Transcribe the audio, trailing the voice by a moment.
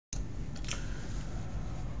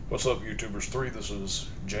What's up, Youtubers3? This is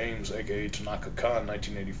James, aka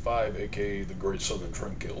Tenakakhan1985, aka the Great Southern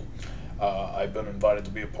Trendkill. I've been invited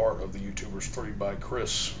to be a part of the Youtubers3 by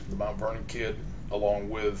Chris, the Mount Vernon kid, along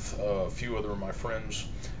with a few other of my friends.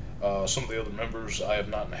 Some of the other members I have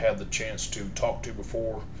not had the chance to talk to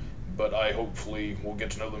before, but I hopefully will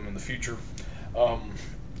get to know them in the future.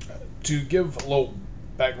 To give a little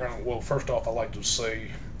background, well, first off, I'd like to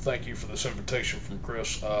say thank you for this invitation from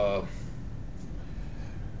Chris.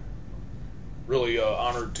 Really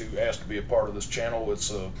honored to ask to be a part of this channel. It's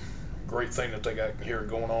a great thing that they got here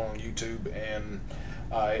going on YouTube, and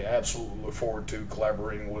I absolutely look forward to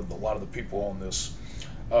collaborating with a lot of the people on this.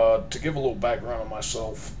 To give a little background on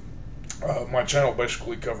myself, my channel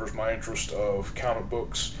basically covers my interest of comic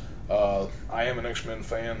books. I am an X-Men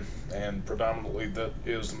fan, and predominantly that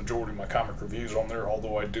is the majority of my comic reviews on there,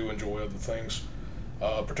 although I do enjoy other things.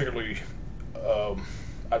 Particularly,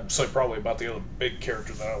 I'd say probably about the other big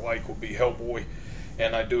character that I like would be Hellboy,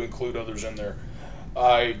 and I do include others in there.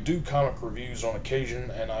 I do comic reviews on occasion,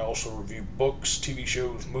 and I also review books, TV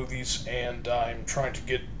shows, movies, and I'm trying to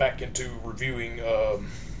get back into reviewing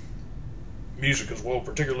music as well,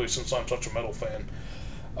 particularly since I'm such a metal fan.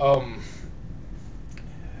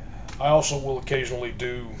 I also will occasionally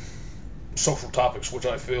do social topics, which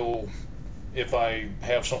I feel if I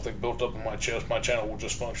have something built up in my chest, my channel will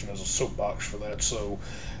just function as a soapbox for that, so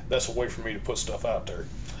that's a way for me to put stuff out there.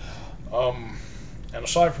 And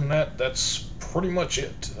aside from that, that's pretty much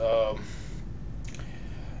it.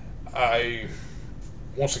 I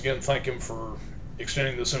once again thank him for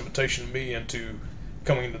extending this invitation to me and to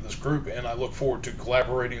coming into this group, and I look forward to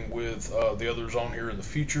collaborating with the others on here in the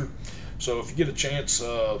future. So if you get a chance,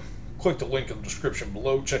 click the link in the description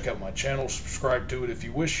below, check out my channel, subscribe to it if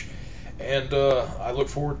you wish, and I look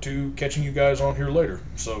forward to catching you guys on here later.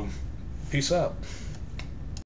 So, peace out.